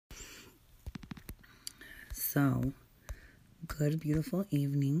So, good, beautiful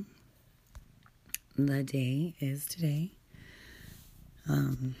evening. The day is today. We're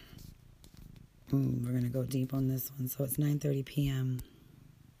going to go deep on this one. So, it's 9:30 p.m.,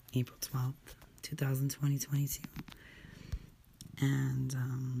 April 12th, 2022. And,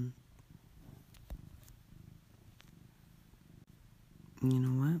 you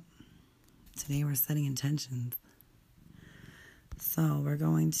know what? Today we're setting intentions. So, we're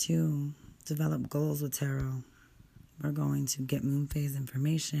going to develop goals with tarot. We're going to get moon phase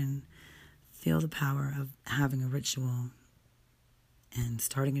information, feel the power of having a ritual, and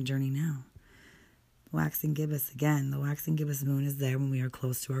starting a journey now. Waxing gibbous again. The waxing gibbous moon is there when we are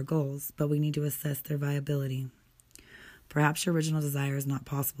close to our goals, but we need to assess their viability. Perhaps your original desire is not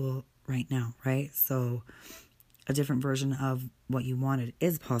possible right now, right? So a different version of what you wanted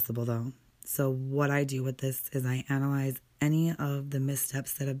is possible, though. So what I do with this is I analyze any of the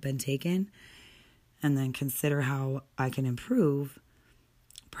missteps that have been taken and then consider how I can improve,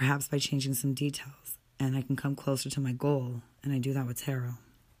 perhaps by changing some details, and I can come closer to my goal, and I do that with tarot.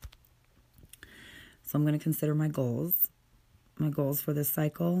 So I'm going to consider my goals. My goals for this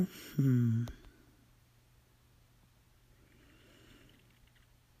cycle.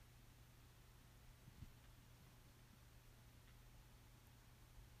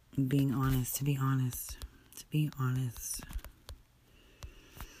 Being honest, to be honest.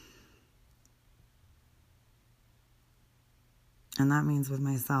 And that means with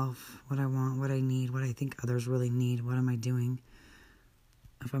myself, what I want, what I need, what I think others really need, what am I doing?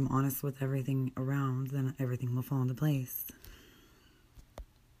 If I'm honest with everything around, then everything will fall into place.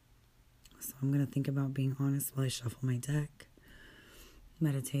 So I'm going to think about being honest while I shuffle my deck,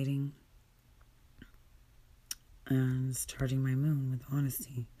 meditating, and charging my moon with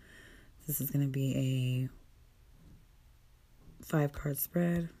honesty. This is going to be a 5-card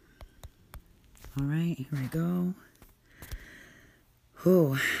spread. All right, here I go.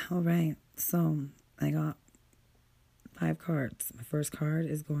 All right, so I got 5 cards. My first card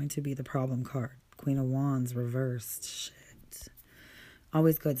is going to be the problem card. Queen of Wands reversed. Shit.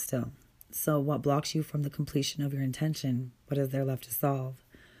 Always good still. So what blocks you from the completion of your intention? What is there left to solve?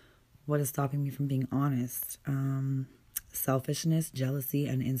 What is stopping me from being honest? Selfishness, jealousy,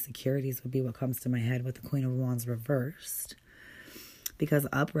 and insecurities would be what comes to my head with the Queen of Wands reversed. Because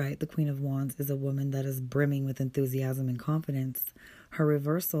upright, the Queen of Wands is a woman that is brimming with enthusiasm and confidence. Her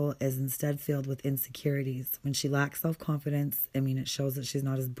reversal is instead filled with insecurities. When she lacks self-confidence, it shows that she's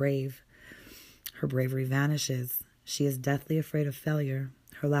not as brave. Her bravery vanishes. She is deathly afraid of failure.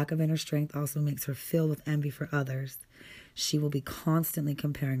 Her lack of inner strength also makes her filled with envy for others. She will be constantly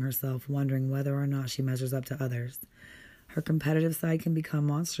comparing herself, wondering whether or not she measures up to others. Her competitive side can become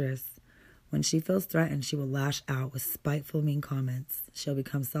monstrous. When she feels threatened, she will lash out with spiteful, mean comments. She'll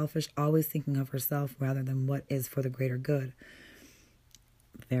become selfish, always thinking of herself rather than what is for the greater good.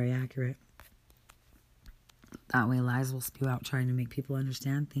 Very accurate. That way lies will spew out trying to make people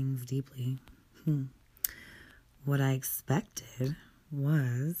understand things deeply. What I expected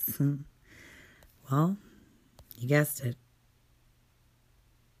was, well, you guessed it.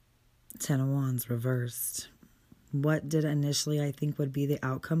 10 of Wands reversed. What did initially I think would be the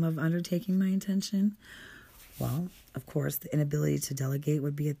outcome of undertaking my intention? Well, of course, the inability to delegate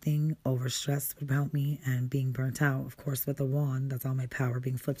would be a thing. Overstress would help me, and being burnt out, of course, with the wand, that's all my power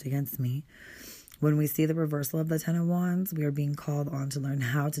being flipped against me. When we see the reversal of the 10 of Wands, we are being called on to learn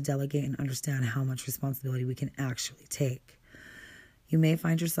how to delegate and understand how much responsibility we can actually take. You may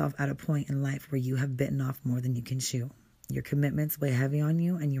find yourself at a point in life where you have bitten off more than you can chew. Your commitments weigh heavy on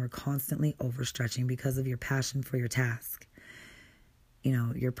you, and you are constantly overstretching because of your passion for your task.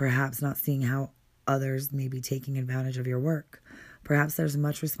 You're perhaps not seeing how others may be taking advantage of your work. Perhaps there's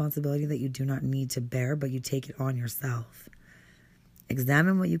much responsibility that you do not need to bear, but you take it on yourself.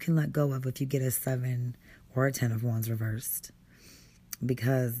 Examine what you can let go of if you get a 7 or a 10 of Wands reversed.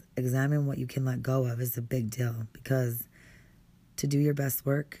 Because examine what you can let go of is a big deal. Because to do your best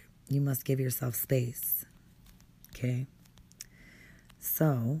work, you must give yourself space. Okay?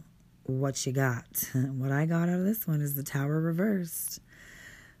 So, what you got? What I got out of this one is the Tower reversed.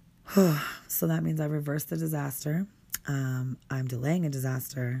 So that means I reversed the disaster. I'm delaying a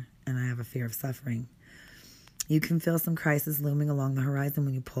disaster, and I have a fear of suffering. You can feel some crisis looming along the horizon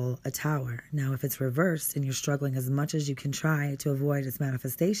when you pull a Tower. Now, if it's reversed and you're struggling as much as you can try to avoid its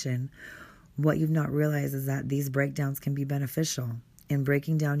manifestation, what you've not realized is that these breakdowns can be beneficial in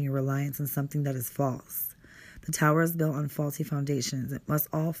breaking down your reliance on something that is false. The Tower is built on faulty foundations. It must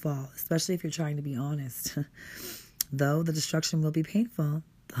all fall, especially if you're trying to be honest. Though the destruction will be painful,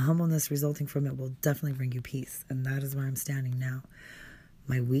 the humbleness resulting from it will definitely bring you peace. And that is where I'm standing now.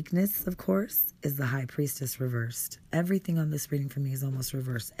 My weakness, of course, is the High Priestess reversed. Everything on this reading for me is almost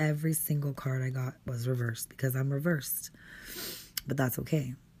reversed. Every single card I got was reversed because I'm reversed. But that's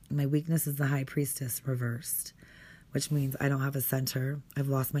okay. My weakness is the High Priestess reversed, which means I don't have a center. I've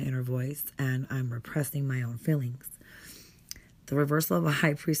lost my inner voice and I'm repressing my own feelings. The reversal of a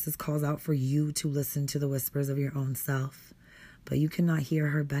High Priestess calls out for you to listen to the whispers of your own self, but you cannot hear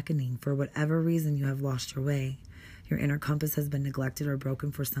her beckoning. For whatever reason, you have lost your way. Your inner compass has been neglected or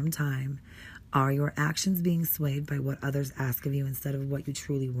broken for some time. Are your actions being swayed by what others ask of you instead of what you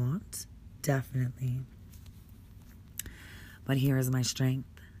truly want? Definitely. But here is my strength.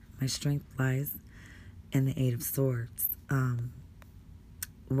 My strength lies in the Eight of Swords.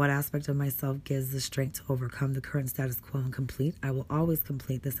 What aspect of myself gives the strength to overcome the current status quo and complete? I will always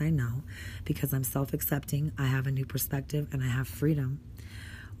complete this, I know, because I'm self-accepting, I have a new perspective, and I have freedom.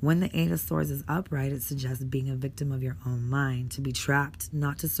 When the Eight of Swords is upright, it suggests being a victim of your own mind, to be trapped,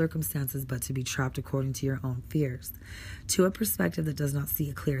 not to circumstances, but to be trapped according to your own fears, to a perspective that does not see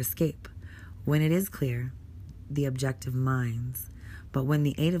a clear escape. When it is clear, the objective minds. But when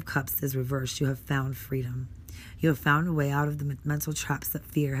the Eight of Cups is reversed, you have found freedom. You have found a way out of the mental traps that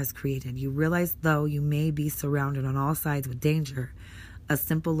fear has created. You realize, though you may be surrounded on all sides with danger, a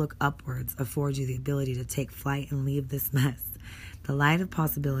simple look upwards affords you the ability to take flight and leave this mess. The light of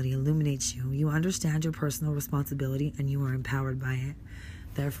possibility illuminates you. You understand your personal responsibility and you are empowered by it.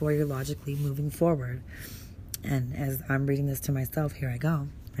 Therefore, you're logically moving forward. And as I'm reading this to myself, here I go,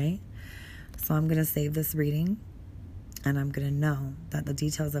 right? So I'm going to save this reading. And I'm going to know that the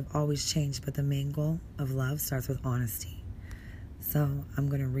details have always changed, but the main goal of love starts with honesty. So I'm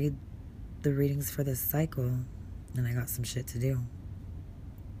going to read the readings for this cycle, and I got some shit to do.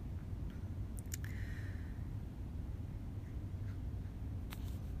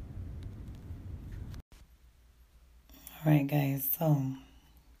 All right, guys. So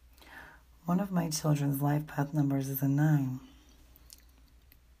one of my children's life path numbers is a 9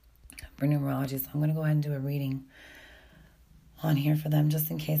 for numerology. So I'm going to go ahead and do a reading on here for them, just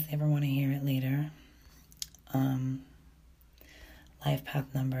in case they ever want to hear it later. Life path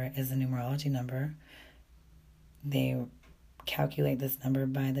number is a numerology number. They calculate this number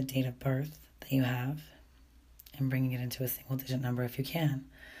by the date of birth that you have and bringing it into a single digit number if you can.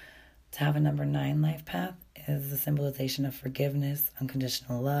 To have a number 9 life path is the symbolization of forgiveness,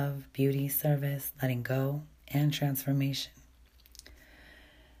 unconditional love, beauty, service, letting go, and transformation.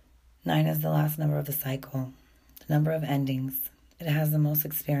 9 is the last number of the cycle. The number of endings. It has the most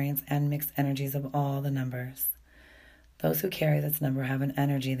experience and mixed energies of all the numbers. Those who carry this number have an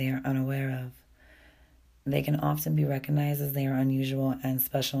energy they are unaware of. They can often be recognized as they are unusual and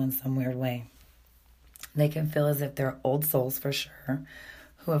special in some weird way. They can feel as if they're old souls for sure,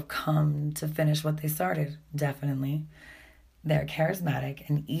 who have come to finish what they started, definitely. They're charismatic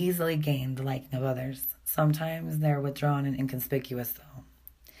and easily gain the liking of others. Sometimes they're withdrawn and inconspicuous, though.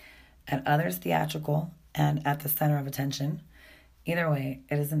 At others, theatrical and at the center of attention. Either way,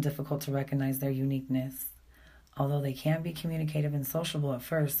 it isn't difficult to recognize their uniqueness. Although they can be communicative and sociable at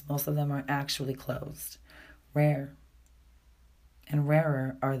first, most of them are actually closed. Rare. And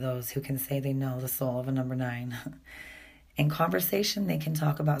rarer are those who can say they know the soul of a number 9. In conversation, they can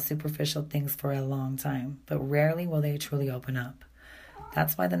talk about superficial things for a long time, but rarely will they truly open up.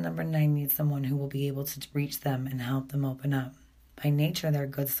 That's why the number 9 needs someone who will be able to reach them and help them open up. By nature, they're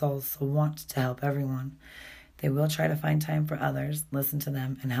good souls, so want to help everyone. They will try to find time for others, listen to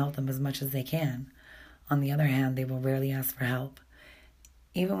them, and help them as much as they can. On the other hand, they will rarely ask for help,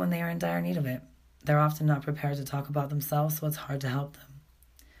 even when they are in dire need of it. They're often not prepared to talk about themselves, so it's hard to help them.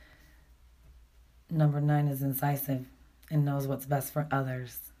 Number 9 is incisive and knows what's best for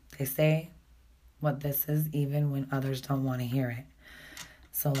others. They say what this is even when others don't want to hear it.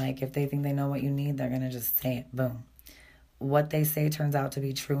 So, if they think they know what you need, they're going to just say it. Boom. What they say turns out to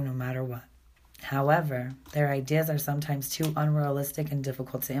be true no matter what. However, their ideas are sometimes too unrealistic and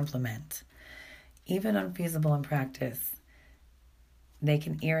difficult to implement. Even unfeasible in practice, they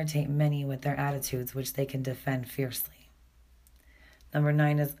can irritate many with their attitudes, which they can defend fiercely. Number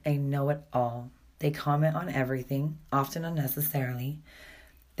 9 is a know-it-all. They comment on everything, often unnecessarily.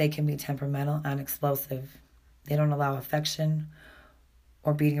 They can be temperamental and explosive. They don't allow affection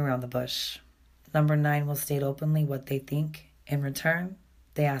or beating around the bush. Number 9 will state openly what they think. In return,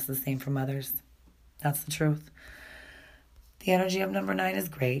 they ask the same from others. That's the truth. The energy of number 9 is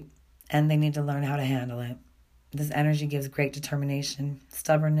great, and they need to learn how to handle it. This energy gives great determination,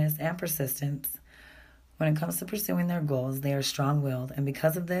 stubbornness, and persistence. When it comes to pursuing their goals, they are strong-willed, and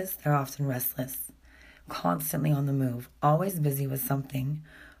because of this, they're often restless, constantly on the move, always busy with something.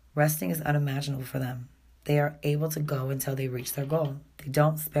 Resting is unimaginable for them. They are able to go until they reach their goal. They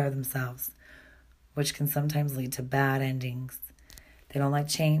don't spare themselves, which can sometimes lead to bad endings. They don't like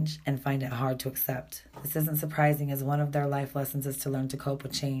change and find it hard to accept. This isn't surprising, as one of their life lessons is to learn to cope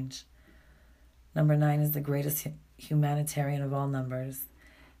with change. Number 9 is the greatest humanitarian of all numbers.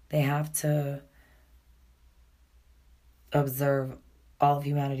 They have to observe all of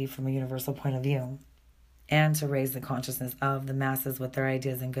humanity from a universal point of view and to raise the consciousness of the masses with their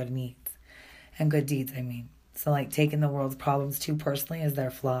ideas and good deeds. So like taking the world's problems too personally is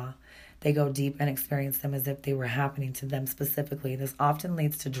their flaw. They go deep and experience them as if they were happening to them specifically. This often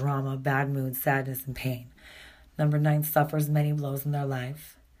leads to drama, bad moods, sadness, and pain. Number 9 suffers many blows in their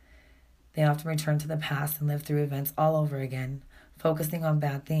life. They often return to the past and live through events all over again, focusing on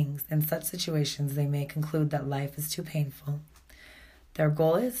bad things. In such situations, they may conclude that life is too painful. Their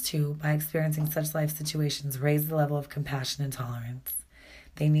goal is to, by experiencing such life situations, raise the level of compassion and tolerance.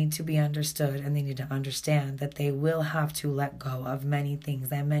 They need to be understood, and they need to understand that they will have to let go of many things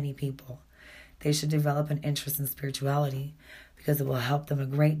and many people. They should develop an interest in spirituality because it will help them a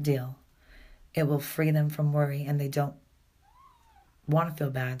great deal. It will free them from worry, and they don't want to feel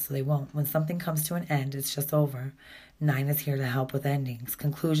bad, so they won't. When something comes to an end, it's just over. 9 is here to help with endings,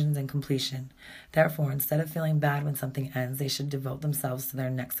 conclusions, and completion. Therefore, instead of feeling bad when something ends, they should devote themselves to their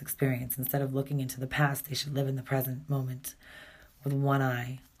next experience. Instead of looking into the past, they should live in the present moment with one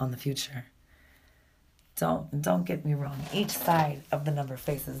eye on the future. Don't get me wrong. Each side of the number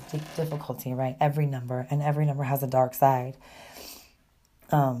faces difficulty, right? Every number has a dark side.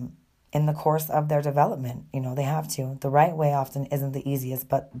 In the course of their development, they have to. The right way often isn't the easiest,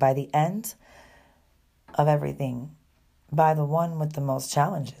 but by the end of everything, by the one with the most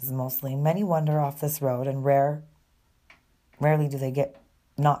challenges, mostly, many wander off this road, and rarely do they get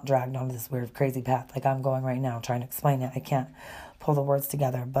not dragged onto this weird, crazy path like I'm going right now, trying to explain it. I can't pull the words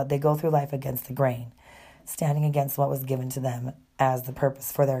together, but they go through life against the grain, standing against what was given to them as the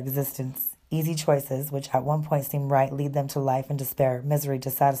purpose for their existence. Easy choices, which at one point seem right, lead them to life and despair, misery,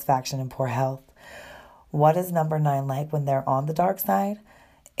 dissatisfaction, and poor health. What is number 9 like when they're on the dark side?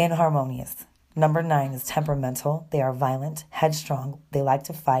 Inharmonious. Number 9 is temperamental. They are violent, headstrong. They like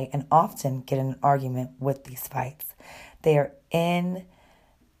to fight and often get in an argument with these fights. They are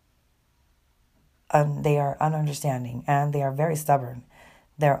ununderstanding, and they are very stubborn.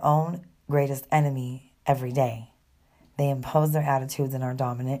 Their own greatest enemy every day. They impose their attitudes and are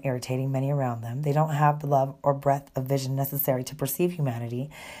dominant, irritating many around them. They don't have the love or breadth of vision necessary to perceive humanity,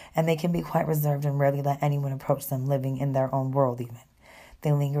 and they can be quite reserved and rarely let anyone approach them, living in their own world even.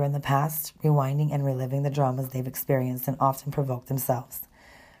 They linger in the past, rewinding and reliving the dramas they've experienced, and often provoke themselves.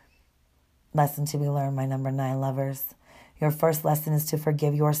 Lesson to be learned, my number 9 lovers. Your first lesson is to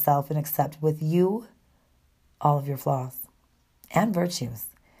forgive yourself and accept with you all of your flaws and virtues.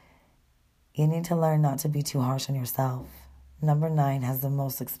 You need to learn not to be too harsh on yourself. Number 9 has the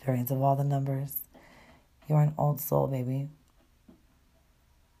most experience of all the numbers. You're an old soul, baby.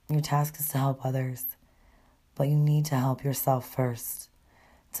 Your task is to help others, but you need to help yourself first.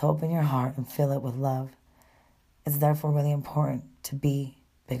 To open your heart and fill it with love. It's therefore really important to be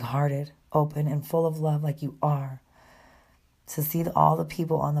big-hearted, open, and full of love like you are. To see all the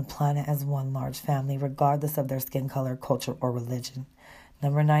people on the planet as one large family, regardless of their skin color, culture, or religion.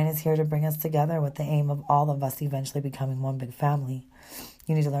 Number 9 is here to bring us together with the aim of all of us eventually becoming one big family.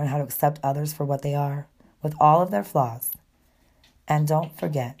 You need to learn how to accept others for what they are, with all of their flaws. And don't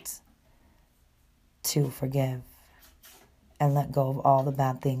forget to forgive and let go of all the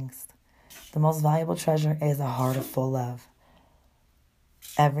bad things. The most valuable treasure is a heart of full love.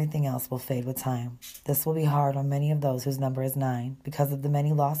 Everything else will fade with time. This will be hard on many of those whose number is 9 because of the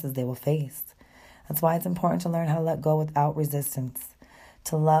many losses they will face. That's why it's important to learn how to let go without resistance.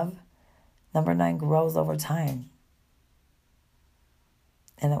 To love, number 9 grows over time.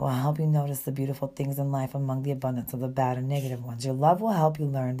 And it will help you notice the beautiful things in life among the abundance of the bad and negative ones. Your love will help you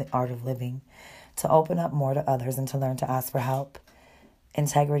learn the art of living, to open up more to others, and to learn to ask for help.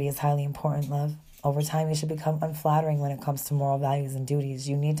 Integrity is highly important, love. Over time, you should become unflattering when it comes to moral values and duties.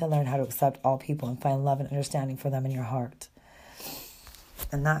 You need to learn how to accept all people and find love and understanding for them in your heart.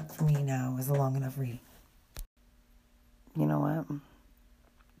 And that, for me now, is a long enough read. You know what?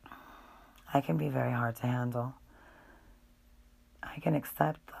 I can be very hard to handle. I can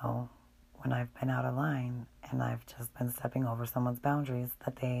accept, though, when I've been out of line and I've just been stepping over someone's boundaries,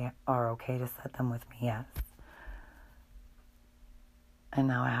 that they are okay to set them with me, yes. And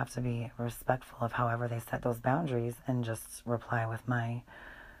now I have to be respectful of however they set those boundaries and just reply with my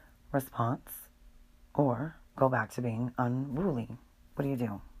response or go back to being unruly. What do you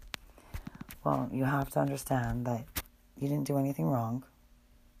do? Well, you have to understand that you didn't do anything wrong.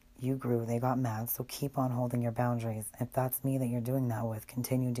 You grew. They got mad. So keep on holding your boundaries. If that's me that you're doing that with,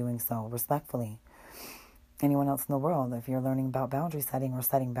 continue doing so respectfully. Anyone else in the world, if you're learning about boundary setting or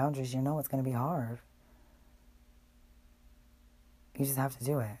setting boundaries, you know it's going to be hard. You just have to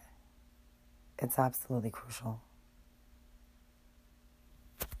do it. It's absolutely crucial.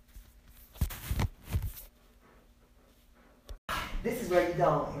 This is where you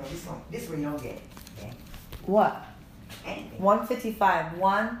go. This is where you don't get it. Okay? What? Anything. 155.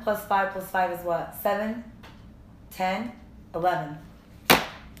 1 plus 5 plus 5 is what? 7, 10, 11,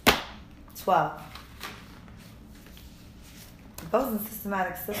 12. Those are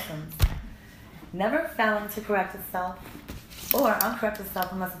systematic systems. Never failing to correct itself or uncorrect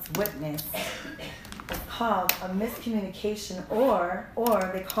itself unless it's witnessed. It's called a miscommunication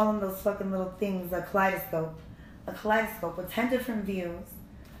or they call them those fucking little things, a kaleidoscope. A kaleidoscope with 10 different views.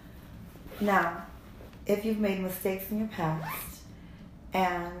 Now, if you've made mistakes in your past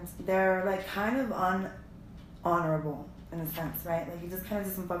and they're like kind of unhonorable in a sense, right? Like you just kind of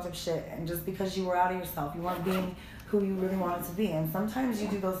did some fucked up shit and just because you were out of yourself, you weren't being who you really wanted to be. And sometimes you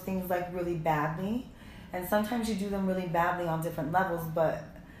do those things like really badly and sometimes you do them really badly on different levels, but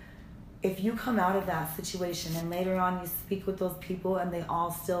if you come out of that situation and later on you speak with those people and they all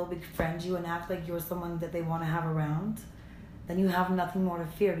still befriend you and act like you're someone that they want to have around, then you have nothing more to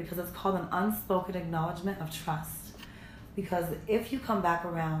fear because it's called an unspoken acknowledgement of trust. Because if you come back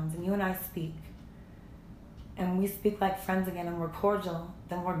around and you and I speak and we speak like friends again and we're cordial,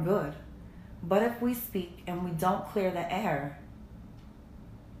 then we're good. But if we speak and we don't clear the air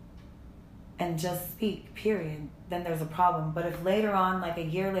and just speak, period, then there's a problem. But if later on, like a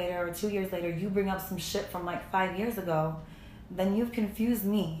year later or 2 years later, you bring up some shit from like 5 years ago, then you've confused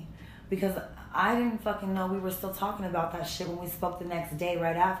me because I didn't fucking know we were still talking about that shit when we spoke the next day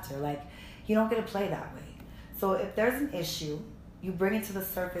right after. Like, you don't get to play that way. So if there's an issue, you bring it to the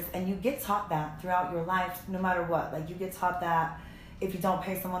surface and you get taught that throughout your life, no matter what. Like you get taught that if you don't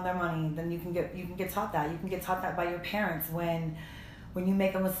pay someone their money, then you can get taught that. You can get taught that by your parents when you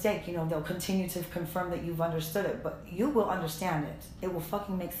make a mistake, you know, they'll continue to confirm that you've understood it, but you will understand it. It will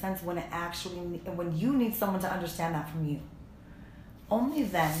fucking make sense when when you need someone to understand that from you. Only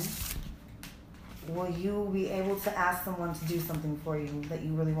then will you be able to ask someone to do something for you that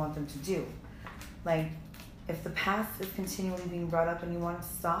you really want them to do. Like, if the past is continually being brought up and you want it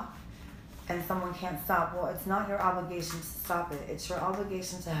to stop, and someone can't stop, well, it's not your obligation to stop it. It's your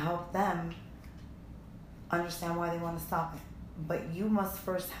obligation to help them understand why they want to stop it. But you must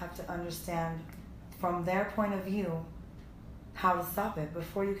first have to understand from their point of view how to stop it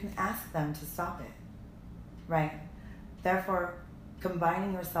before you can ask them to stop it, right? Therefore,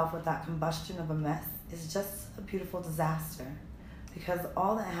 combining yourself with that combustion of a mess is just a beautiful disaster because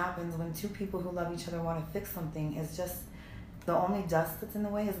all that happens when two people who love each other want to fix something is just the only dust that's in the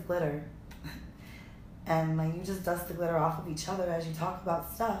way is glitter. And like you just dust the glitter off of each other as you talk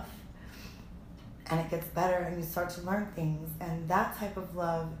about stuff. And it gets better and you start to learn things. And that type of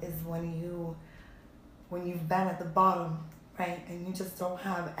love is when you've been at the bottom, right? And you just don't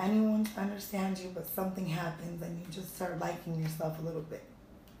have anyone to understand you, but something happens and you just start liking yourself a little bit.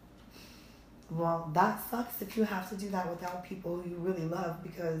 Well, that sucks if you have to do that without people who you really love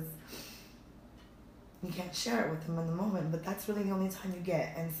because you can't share it with them in the moment, but that's really the only time you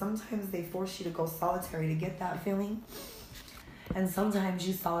get. And sometimes they force you to go solitary to get that feeling. And sometimes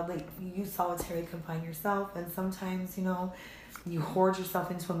you solitary confine yourself. And sometimes, you know, you hoard yourself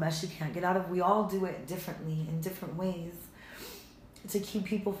into a mess you can't get out of. We all do it differently in different ways to keep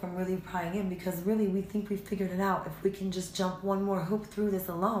people from really prying in because really we think we've figured it out. If we can just jump one more hoop through this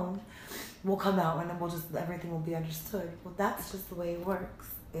alone, we'll come out and then everything will be understood. Well, that's just the way it works.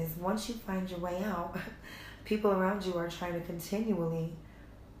 Is once you find your way out, people around you are trying to continually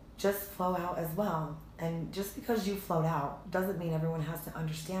just flow out as well. And just because you float out doesn't mean everyone has to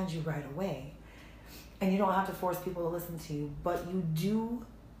understand you right away. And you don't have to force people to listen to you, but you do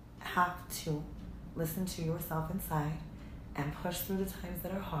have to listen to yourself inside and push through the times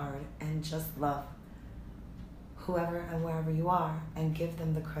that are hard and just love whoever and wherever you are and give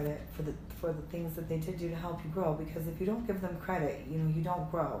them the credit for the things that they did do to help you grow. Because if you don't give them credit, you know, you don't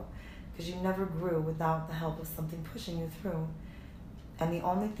grow because you never grew without the help of something pushing you through. And the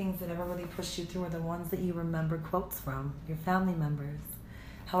only things that ever really pushed you through are the ones that you remember quotes from, your family members.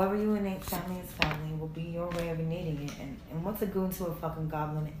 However you innate family is family will be your way of innating it. And what's a goon to a fucking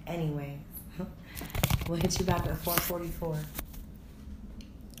goblin anyways? We'll hit you back at 444.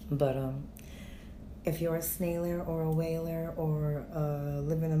 But if you're a snailer or a whaler or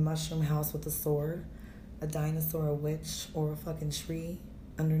live in a mushroom house with a sword, a dinosaur, a witch, or a fucking tree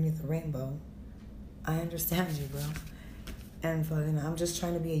underneath a rainbow, I understand you, bro. And fucking, I'm just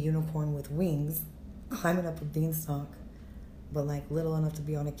trying to be a unicorn with wings, climbing up a beanstalk, but like little enough to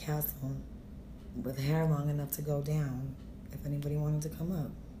be on a castle, with hair long enough to go down if anybody wanted to come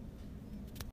up.